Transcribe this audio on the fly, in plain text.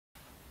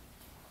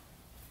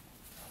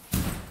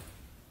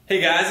Hey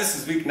guys, this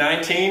is week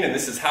 19 and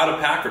this is how to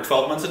pack for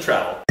 12 months of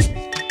travel.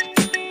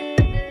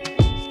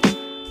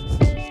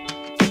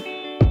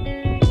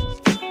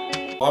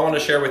 I want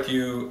to share with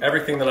you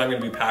everything that I'm going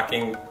to be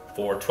packing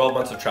for 12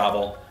 months of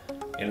travel,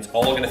 and it's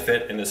all going to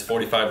fit in this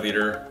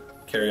 45-liter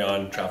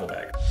carry-on travel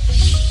bag.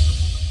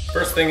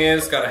 First thing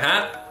is, got a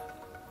hat,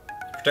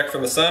 protect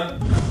from the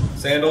sun,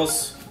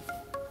 sandals,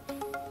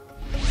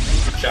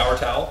 shower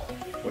towel,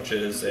 which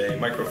is a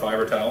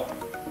microfiber towel.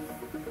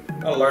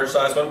 Not a large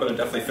size one, but it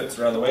definitely fits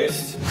around the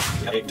waist.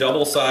 A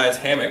double size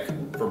hammock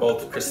for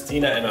both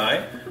Christina and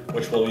I,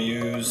 which we'll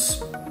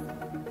use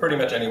pretty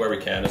much anywhere we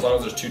can, as long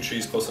as there's two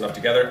trees close enough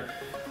together.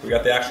 We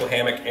got the actual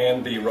hammock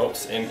and the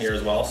ropes in here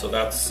as well, so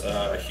that's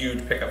a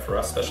huge pickup for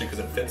us, especially because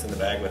it fits in the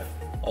bag with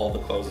all the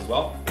clothes as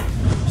well.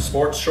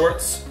 Sports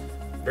shorts,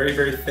 very,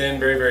 very thin,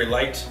 very, very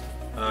light.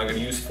 I'm going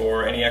to use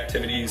for any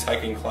activities,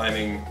 hiking,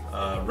 climbing,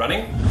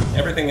 running.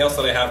 Everything else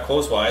that I have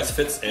clothes-wise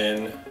fits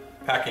in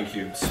packing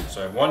cubes.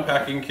 So I have one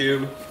packing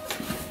cube,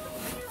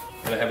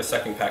 and I have a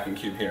second packing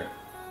cube here.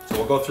 So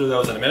we'll go through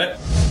those in a minute.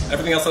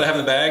 Everything else that I have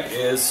in the bag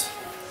is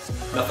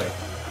nothing.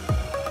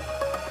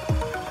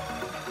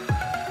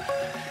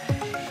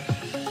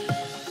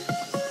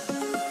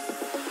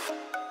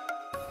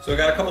 So we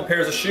got a couple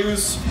pairs of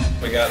shoes.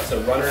 We got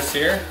some runners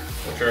here,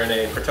 which are in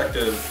a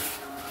protective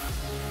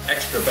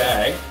extra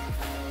bag,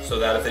 so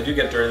that if they do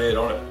get dirty, they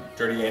don't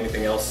dirty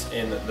anything else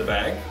in the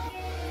bag.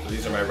 So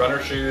these are my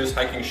runner shoes,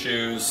 hiking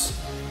shoes,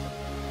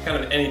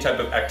 kind of any type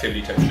of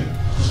activity type shoe.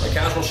 My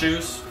casual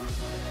shoes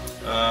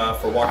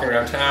for walking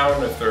around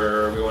town if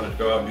we wanted to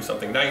go out and do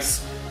something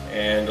nice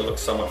and it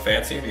looks somewhat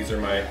fancy. These are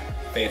my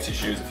fancy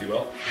shoes, if you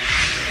will.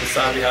 This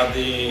side we have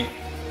the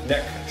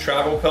neck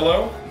travel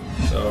pillow.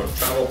 So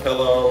travel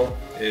pillow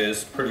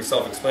is pretty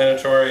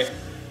self-explanatory,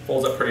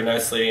 folds up pretty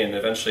nicely, and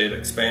eventually it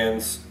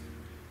expands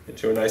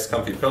into a nice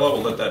comfy pillow.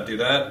 We'll let that do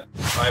that.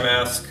 Eye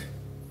mask,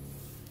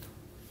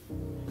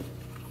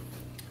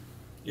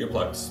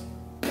 earplugs.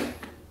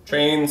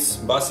 Trains,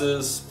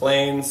 buses,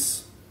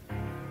 planes,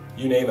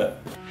 you name it.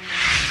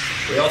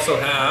 We also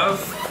have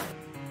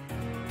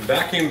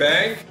vacuum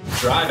bag,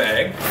 dry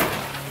bag,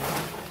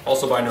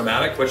 also by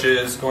Nomatic, which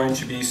is going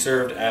to be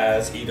served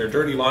as either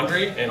dirty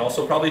laundry and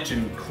also probably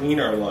to clean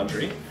our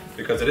laundry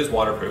because it is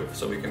waterproof,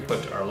 so we can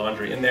put our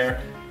laundry in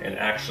there and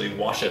actually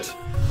wash it.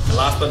 And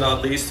last but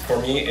not least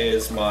for me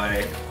is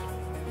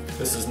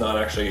this is not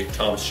actually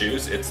Tom's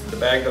shoes, it's the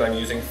bag that I'm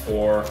using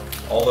for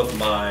all of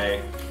my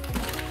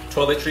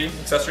toiletry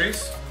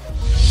accessories.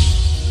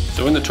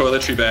 So in the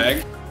toiletry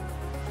bag,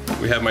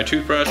 we have my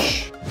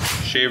toothbrush,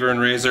 shaver and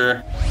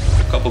razor,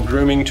 a couple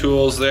grooming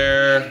tools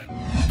there,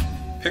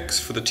 picks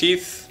for the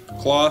teeth,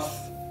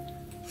 cloth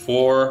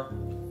for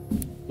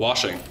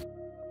washing.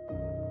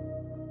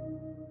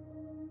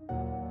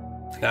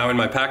 Now in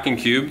my packing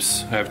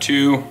cubes, I have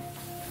two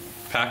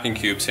packing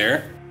cubes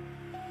here.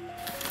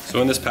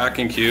 So in this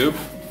packing cube,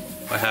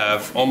 I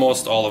have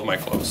almost all of my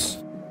clothes.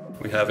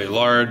 We have a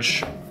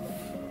large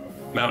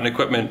mountain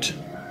equipment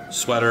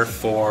sweater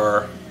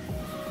for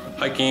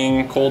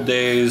hiking, cold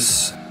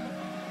days,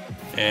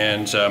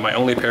 and my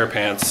only pair of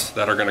pants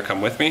that are gonna come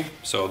with me.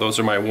 So those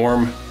are my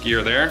warm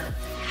gear there.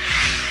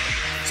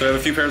 So I have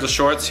a few pairs of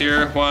shorts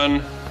here.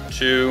 1,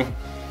 2,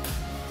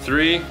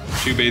 3,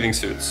 2 bathing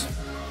suits.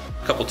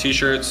 A couple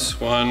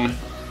t-shirts, 1,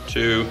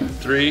 2,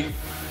 3,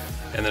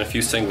 and then a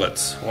few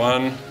singlets.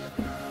 1,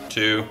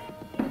 2,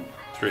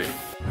 3.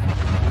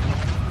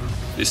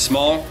 The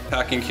small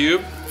packing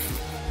cube,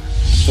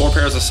 4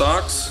 pairs of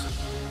socks,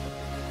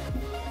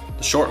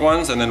 the short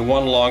ones, and then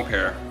 1 long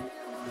pair.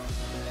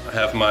 I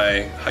have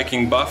my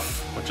hiking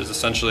buff, which is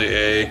essentially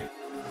a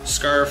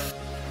scarf,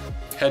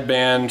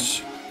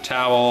 headband,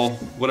 towel,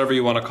 whatever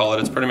you want to call it.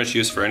 It's pretty much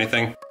used for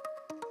anything.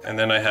 And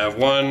then I have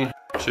 1,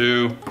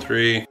 2,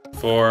 3,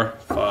 4,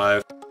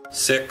 5,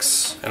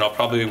 6, and I'll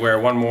probably wear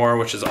 1 more,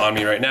 which is on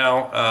me right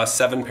now,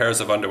 7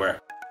 pairs of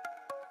underwear.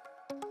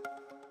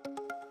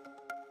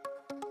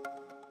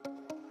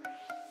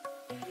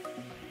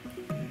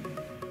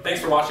 Thanks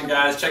for watching,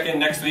 guys. Check in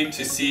next week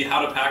to see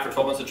how to pack for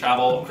 12 months of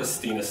travel,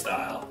 Christina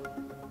style.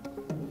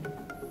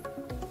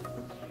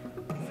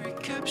 Every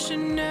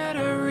caption that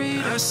I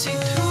read, I see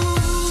through.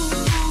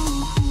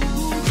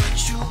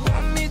 What you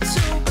want me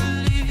to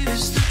believe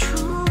is the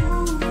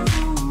truth.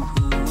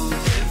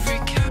 Every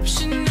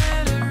caption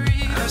that I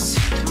read, I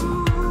see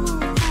through.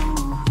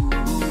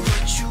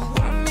 What you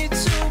want me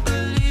to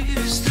believe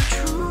is the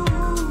truth.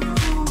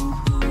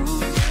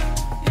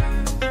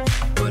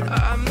 But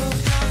I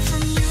moved on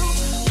from you.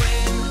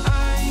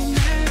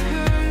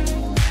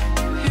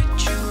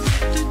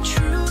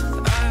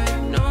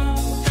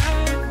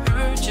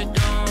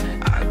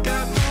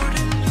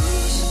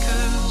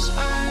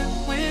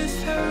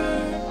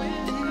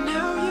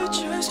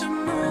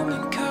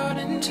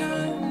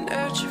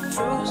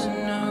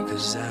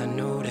 I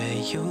know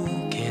that you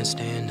can't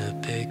stand a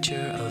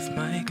picture of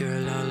my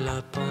girl all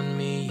up on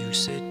me. You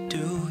said,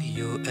 do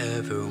you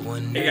ever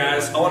wonder? Hey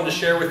guys, I wanted to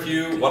share with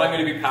you what I'm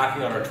going to be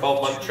packing on our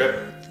 12-month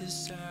trip.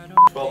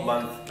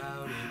 12-month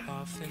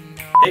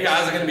Hey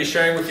guys, I'm gonna be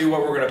sharing with you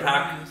what we're gonna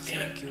pack.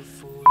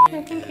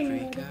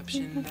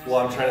 Well,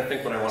 I'm trying to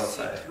think what I want to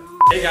say.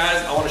 Hey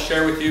guys, I want to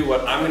share with you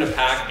what I'm gonna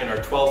pack in our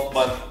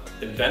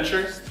 12-month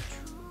adventure.